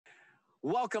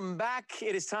Welcome back.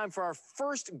 It is time for our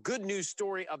first good news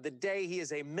story of the day. He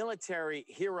is a military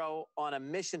hero on a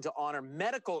mission to honor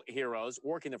medical heroes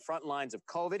working the front lines of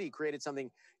COVID. He created something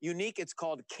unique. It's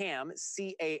called CAM,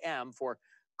 C-A-M, for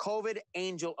COVID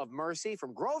Angel of Mercy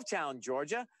from Grovetown,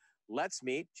 Georgia. Let's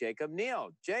meet Jacob Neal.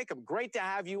 Jacob, great to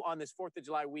have you on this 4th of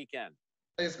July weekend.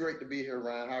 It's great to be here,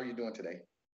 Ryan. How are you doing today?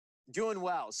 Doing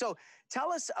well. So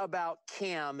tell us about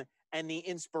CAM and the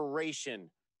inspiration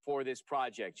for this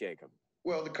project, Jacob.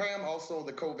 Well, the CAM, also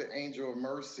the COVID Angel of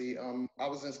Mercy, I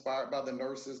was inspired by the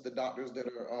nurses, the doctors that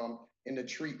are in the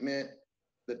treatment,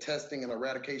 the testing and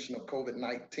eradication of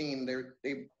COVID-19.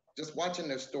 They just watching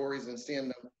their stories and seeing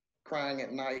them crying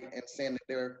at night and saying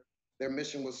that their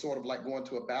mission was sort of like going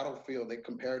to a battlefield. They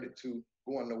compared it to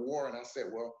going to war. And I said,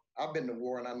 well, I've been to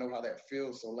war and I know how that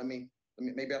feels. So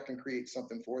maybe I can create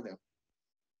something for them.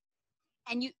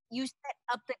 And you set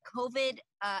up the COVID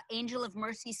Angel of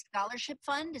Mercy Scholarship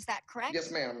Fund, is that correct?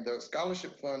 Yes, ma'am. The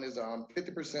scholarship fund is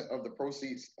 50% of the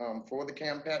proceeds for the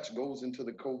CAM patch goes into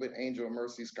the COVID Angel of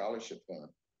Mercy Scholarship Fund.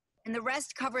 And the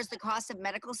rest covers the cost of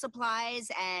medical supplies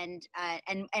and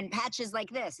patches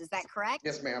like this, is that correct?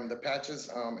 Yes, ma'am. The patches,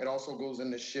 it also goes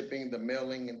into shipping, the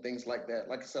mailing, and things like that.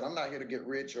 Like I said, I'm not here to get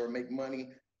rich or make money.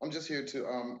 I'm just here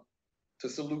to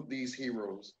salute these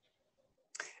heroes.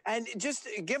 And just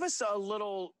give us a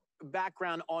little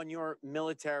background on your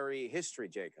military history,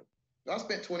 Jacob. I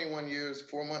spent 21 years,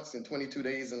 4 months, and 22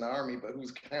 days in the Army, but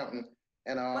who's counting?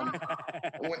 And I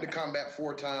went to combat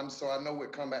 4 times, so I know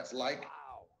what combat's like.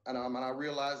 Wow. And I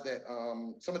realized that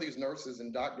some of these nurses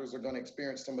and doctors are going to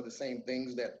experience some of the same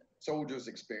things that soldiers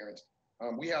experience.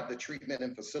 We have the treatment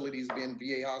and facilities being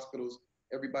VA hospitals.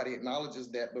 Everybody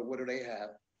acknowledges that, but what do they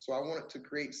have? So I wanted to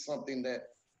create something that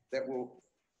will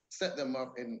set them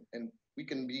up and we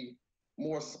can be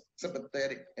more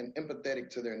sympathetic and empathetic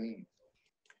to their needs.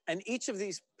 And each of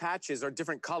these patches are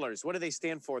different colors. What do they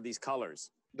stand for, these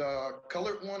colors? The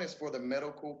colored one is for the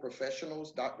medical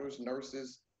professionals, doctors,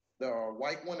 nurses. The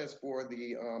white one is for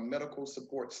the medical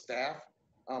support staff.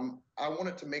 I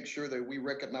wanted to make sure that we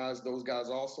recognize those guys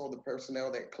also, the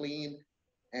personnel that clean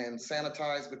and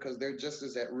sanitize, because they're just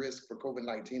as at risk for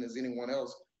COVID-19 as anyone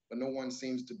else, but no one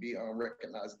seems to be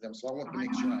recognizing them. So I wanted to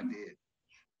make sure I did.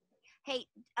 Hey,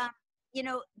 you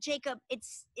know, Jacob, it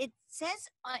says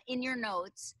in your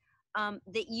notes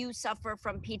that you suffer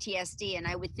from PTSD, and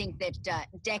I would think that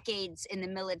decades in the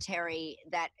military,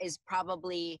 that is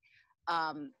probably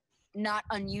not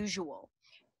unusual.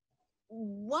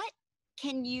 What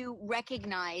can you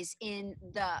recognize in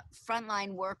the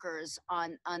frontline workers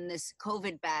on this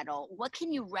COVID battle? What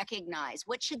can you recognize?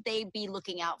 What should they be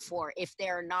looking out for if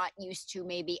they're not used to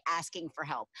maybe asking for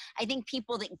help? I think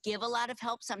people that give a lot of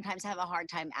help sometimes have a hard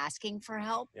time asking for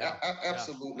help. Yeah,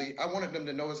 absolutely. I wanted them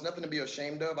to know it's nothing to be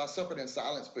ashamed of. I suffered in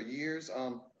silence for years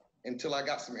until I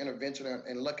got some intervention,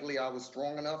 and luckily I was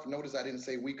strong enough. Notice I didn't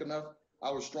say weak enough.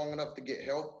 I was strong enough to get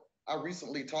help. I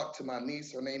recently talked to my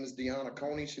niece. Her name is Deanna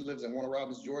Coney. She lives in Warner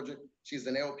Robins, Georgia. She's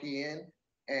an LPN,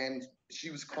 and she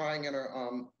was crying in her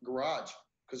garage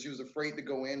because she was afraid to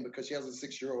go in because she has a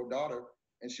 6-year-old daughter,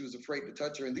 and she was afraid to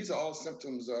touch her. And these are all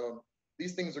symptoms of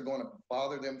these things are going to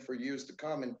bother them for years to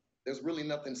come, and there's really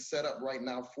nothing set up right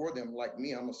now for them. Like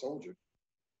me, I'm a soldier.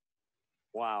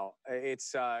 Wow,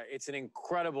 it's an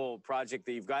incredible project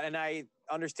that you've got, and I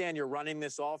understand you're running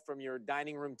this all from your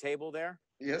dining room table there.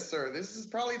 Yes, sir. This is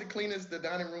probably the cleanest the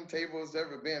dining room table has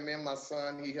ever been. Me and my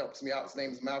son, he helps me out. His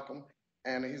name is Malcolm,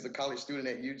 and he's a college student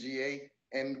at UGA.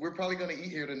 And we're probably going to eat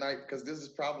here tonight because this is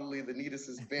probably the neatest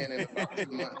it's been in about 2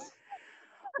 months.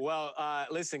 Well,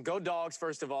 listen, go Dogs,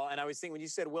 first of all. And I was thinking, when you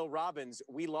said Will Robbins,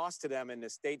 we lost to them in the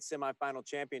state semifinal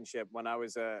championship when I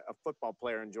was a football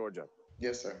player in Georgia.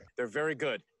 Yes, sir. They're very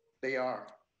good. They are.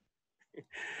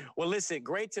 Well, listen,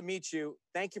 great to meet you.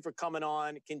 Thank you for coming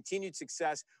on. Continued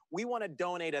success. We want to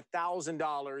donate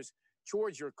 $1,000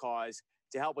 towards your cause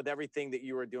to help with everything that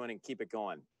you are doing and keep it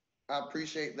going. I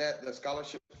appreciate that. The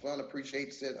scholarship fund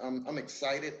appreciates it. I'm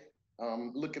excited.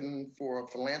 Looking for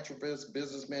philanthropists,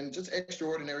 businessmen, just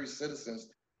extraordinary citizens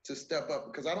to step up,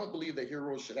 because I don't believe that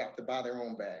heroes should have to buy their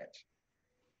own badge.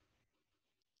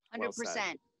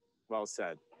 100%. Well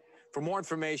said. For more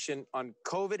information on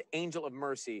COVID Angel of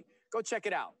Mercy, go check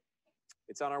it out.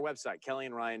 It's on our website,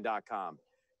 kellyandryan.com.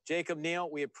 Jacob Neal,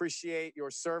 we appreciate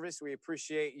your service. We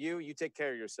appreciate you. You take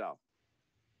care of yourself.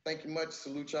 Thank you much.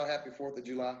 Salute y'all. Happy 4th of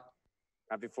July.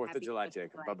 Happy 4th of July,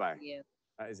 Jacob. Bye-bye.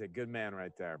 That is a good man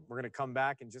right there. We're going to come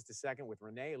back in just a second with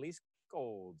Renee Elise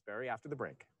Goldsberry after the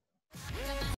break.